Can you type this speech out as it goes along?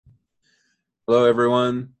Hello,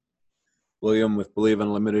 everyone. William with Believe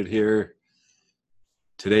Unlimited here.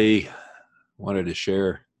 Today, wanted to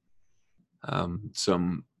share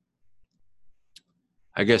some,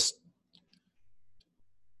 I guess,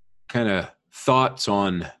 kind of thoughts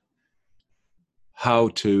on how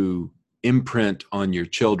to imprint on your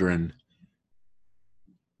children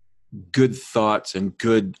good thoughts and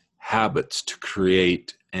good habits to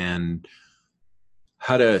create, and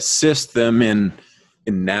how to assist them in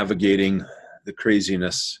navigating the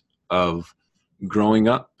craziness of growing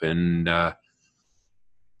up, and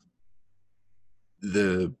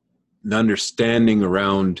the understanding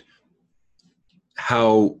around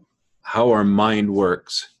how our mind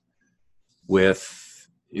works with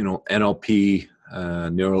NLP,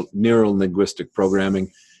 neural linguistic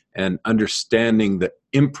programming, and understanding the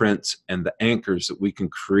imprints and the anchors that we can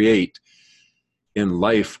create in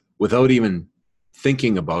life without even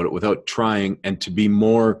thinking about it, without trying, and to be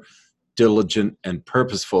more diligent and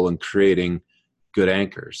purposeful in creating good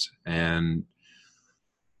anchors. And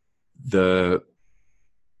the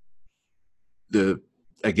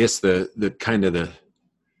I guess the kind of the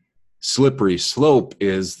slippery slope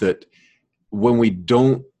is that when we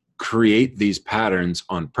don't create these patterns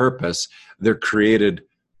on purpose, they're created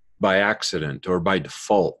by accident or by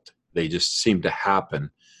default. They just seem to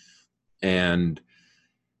happen. And,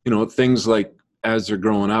 things like as they're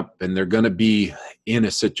growing up and they're going to be in a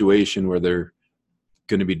situation where they're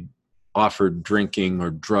going to be offered drinking or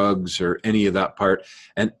drugs or any of that part.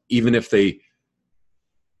 And even if they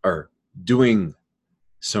are doing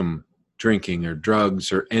some drinking or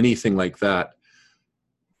drugs or anything like that,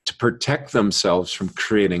 to protect themselves from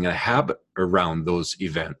creating a habit around those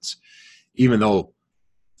events, even though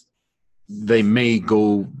they may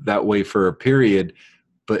go that way for a period,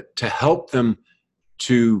 but to help them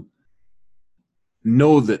to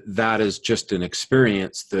know that that is just an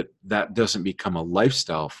experience, that doesn't become a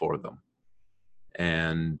lifestyle for them.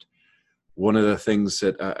 And one of the things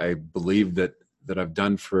that I believe that I've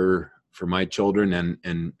done for my children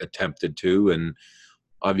and attempted to, and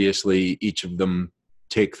obviously each of them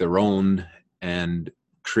take their own and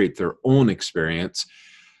create their own experience.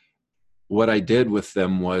 What I did with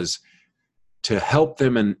them was to help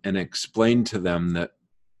them and explain to them that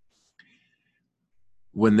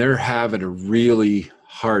when they're having a really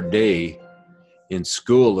hard day in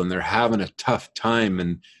school and they're having a tough time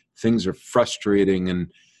and things are frustrating,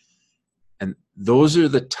 and those are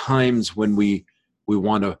the times when we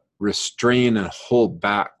want to restrain and hold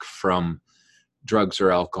back from drugs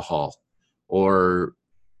or alcohol, or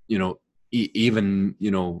even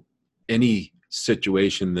any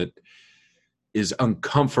situation that is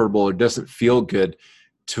uncomfortable or doesn't feel good,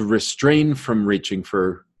 to restrain from reaching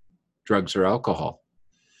for drugs or alcohol.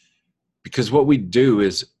 Because what we do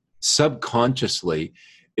is subconsciously,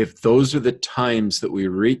 if those are the times that we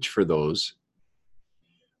reach for those,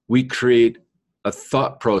 we create a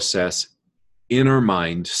thought process in our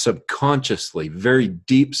mind subconsciously, very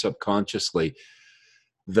deep subconsciously,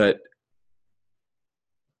 that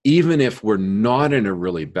even if we're not in a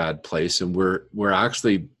really bad place and we're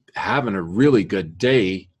actually having a really good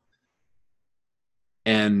day,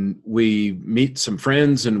 and we meet some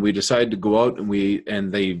friends and we decide to go out and we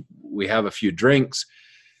have a few drinks,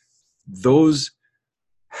 those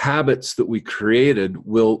habits that we created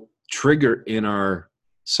will trigger in our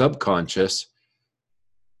subconscious,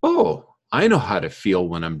 oh, I know how to feel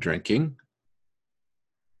when I'm drinking.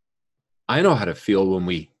 I know how to feel when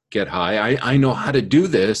we get high. I know how to do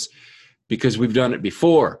this because we've done it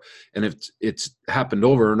before, and it's happened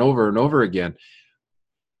over and over and over again.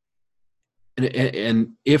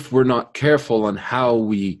 And if we're not careful on how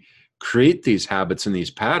we create these habits and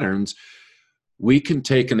these patterns, we can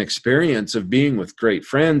take an experience of being with great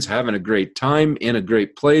friends, having a great time in a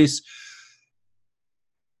great place,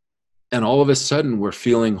 and all of a sudden we're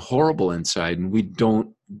feeling horrible inside, and we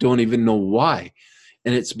don't even know why.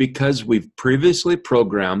 And it's because we've previously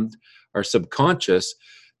programmed our subconscious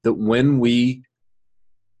that when we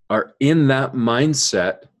are in that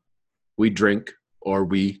mindset, we drink or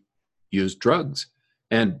we use drugs.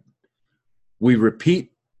 And we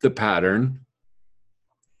repeat the pattern.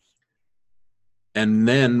 And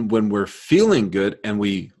then when we're feeling good and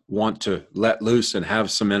we want to let loose and have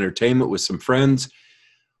some entertainment with some friends,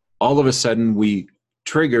 all of a sudden we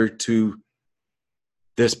trigger to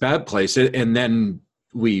this bad place. And then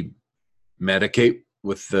we medicate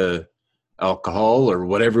with the alcohol or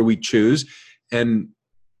whatever we choose, and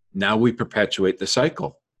now we perpetuate the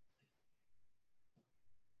cycle.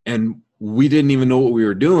 And we didn't even know what we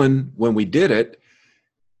were doing when we did it.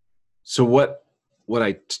 So what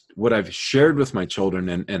I've shared with my children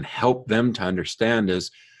and helped them to understand is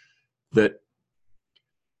that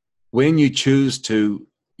when you choose to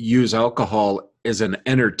use alcohol as an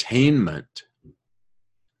entertainment,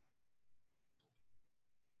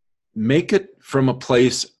 make it from a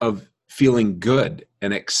place of feeling good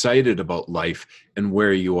and excited about life and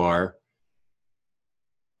where you are.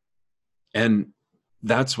 And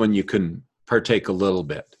that's when you can partake a little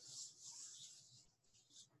bit.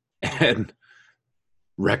 And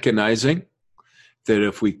recognizing that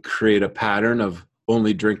if we create a pattern of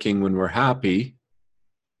only drinking when we're happy,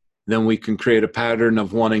 then we can create a pattern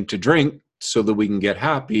of wanting to drink so that we can get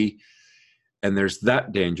happy. And there's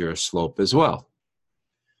that dangerous slope as well.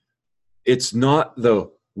 It's not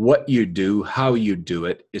the what you do, how you do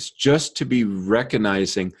it. It's just to be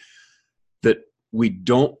recognizing that we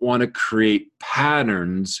don't want to create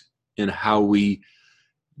patterns in how we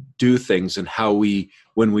do things and how we,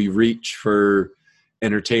 when we reach for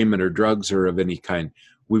entertainment or drugs or of any kind,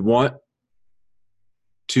 we want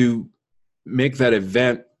to make that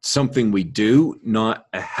event something we do, not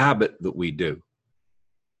a habit that we do.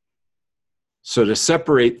 So to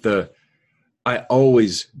separate the, I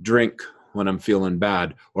always drink when I'm feeling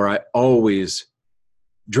bad, or I always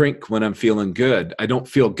drink when I'm feeling good. I don't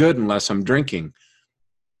feel good unless I'm drinking.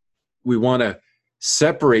 We want to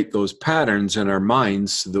separate those patterns in our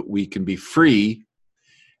minds so that we can be free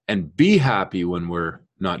and be happy when we're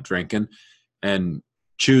not drinking, and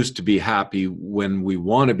choose to be happy when we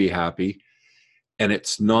want to be happy. And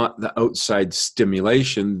it's not the outside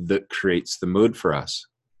stimulation that creates the mood for us.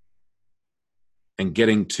 And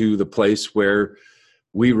getting to the place where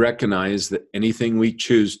we recognize that anything we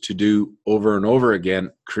choose to do over and over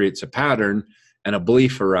again creates a pattern and a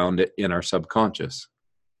belief around it in our subconscious.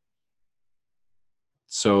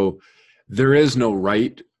 So there is no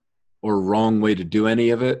right or wrong way to do any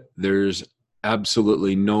of it. There's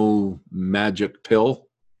absolutely no magic pill,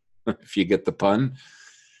 if you get the pun,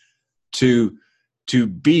 to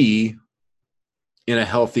be in a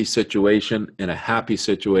healthy situation, in a happy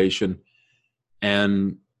situation.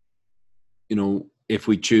 And, if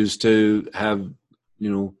we choose to have,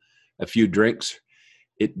 a few drinks,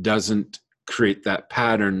 it doesn't create that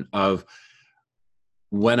pattern of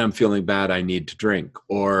when I'm feeling bad, I need to drink,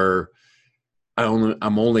 or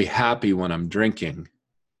I'm only happy when I'm drinking.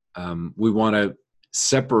 We want to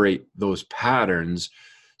separate those patterns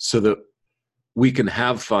so that we can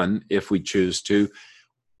have fun if we choose to,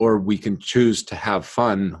 or we can choose to have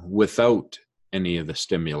fun without any of the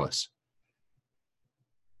stimulus,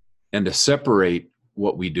 and to separate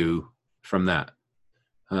what we do from that.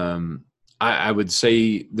 I would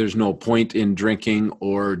say there's no point in drinking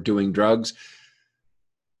or doing drugs.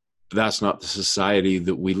 That's not the society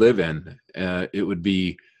that we live in. It'd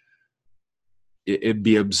be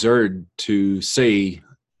absurd to say,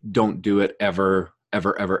 don't do it ever,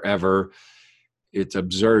 ever, ever, ever. It's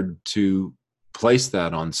absurd to place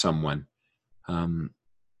that on someone.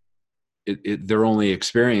 They're only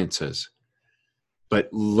experiences. But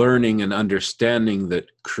learning and understanding that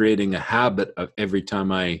creating a habit of every time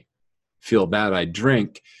I feel bad, I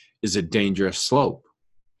drink, is a dangerous slope.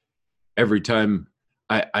 Every time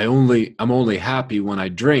I'm only happy when I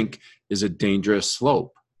drink is a dangerous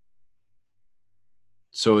slope.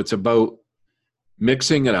 So it's about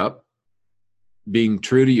mixing it up, being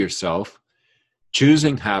true to yourself,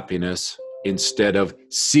 choosing happiness instead of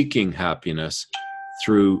seeking happiness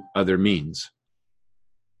through other means.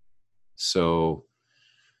 So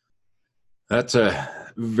that's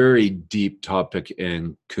a very deep topic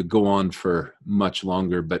and could go on for much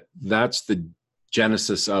longer, but that's the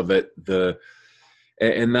genesis of it.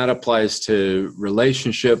 And that applies to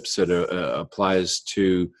relationships. It applies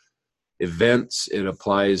to events. It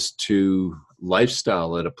applies to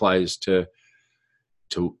lifestyle. It applies to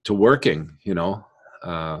working.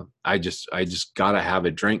 I just gotta have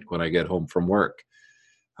a drink when I get home from work.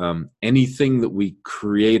 Anything that we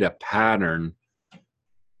create a pattern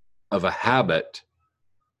of a habit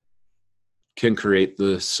can create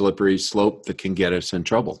the slippery slope that can get us in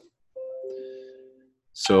trouble.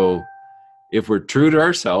 So if we're true to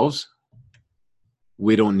ourselves,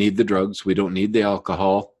 we don't need the drugs, we don't need the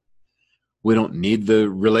alcohol, we don't need the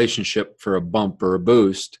relationship for a bump or a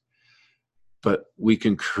boost, but we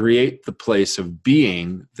can create the place of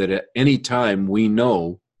being that at any time we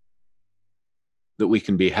know that we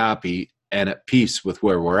can be happy and at peace with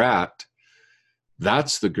where we're at.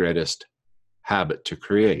 That's the greatest habit to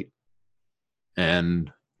create.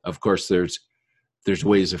 And of course, there's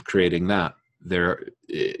ways of creating that.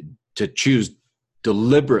 To choose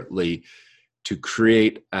deliberately to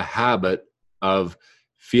create a habit of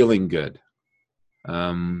feeling good.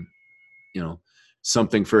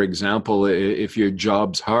 Something, for example, if your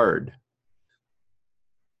job's hard,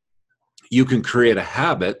 you can create a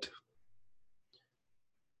habit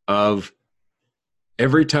of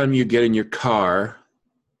every time you get in your car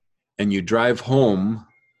and you drive home,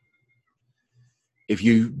 if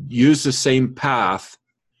you use the same path,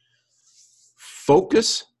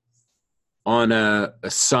 focus on a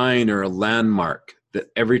sign or a landmark that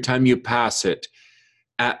every time you pass it,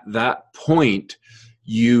 at that point,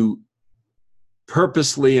 you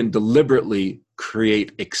purposely and deliberately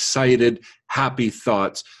create excited, happy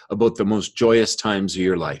thoughts about the most joyous times of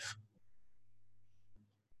your life.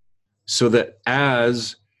 So that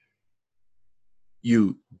as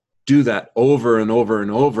you do that over and over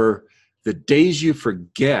and over, the days you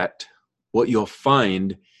forget, what you'll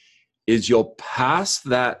find is you'll pass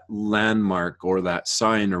that landmark or that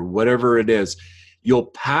sign or whatever it is, you'll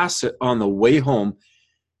pass it on the way home,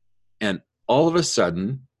 and all of a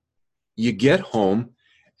sudden you get home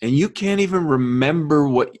and you can't even remember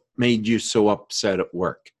what made you so upset at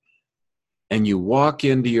work. And you walk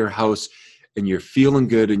into your house and you're feeling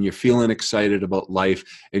good and you're feeling excited about life,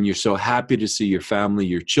 and you're so happy to see your family,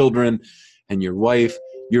 your children and your wife.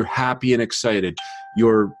 You're happy and excited.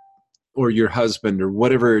 Or your husband or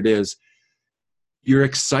whatever it is. You're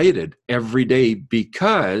excited every day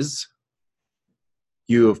because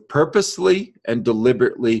you have purposely and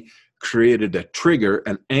deliberately created a trigger,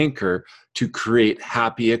 an anchor to create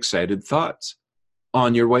happy, excited thoughts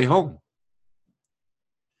on your way home.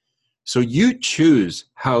 So you choose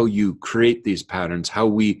how you create these patterns, how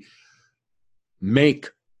we make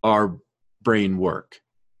our brain work.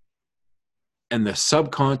 And the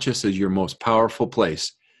subconscious is your most powerful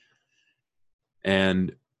place.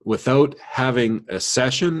 And without having a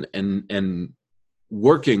session and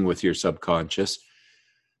working with your subconscious,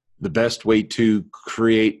 the best way to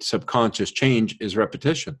create subconscious change is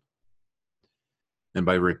repetition. And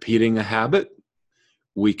by repeating a habit,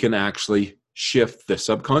 we can actually shift the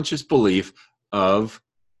subconscious belief of,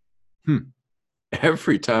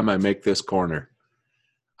 every time I make this corner,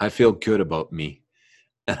 I feel good about me.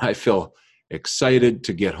 And I feel excited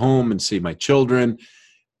to get home and see my children.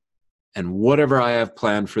 And whatever I have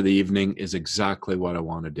planned for the evening is exactly what I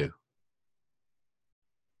want to do.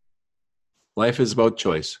 Life is about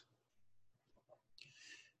choice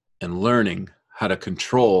and learning how to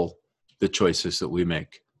control the choices that we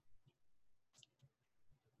make.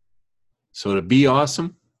 So to be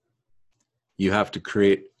awesome, you have to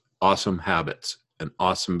create awesome habits and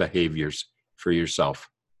awesome behaviors for yourself.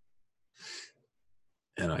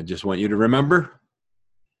 And I just want you to remember,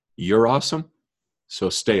 you're awesome, so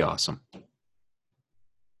stay awesome.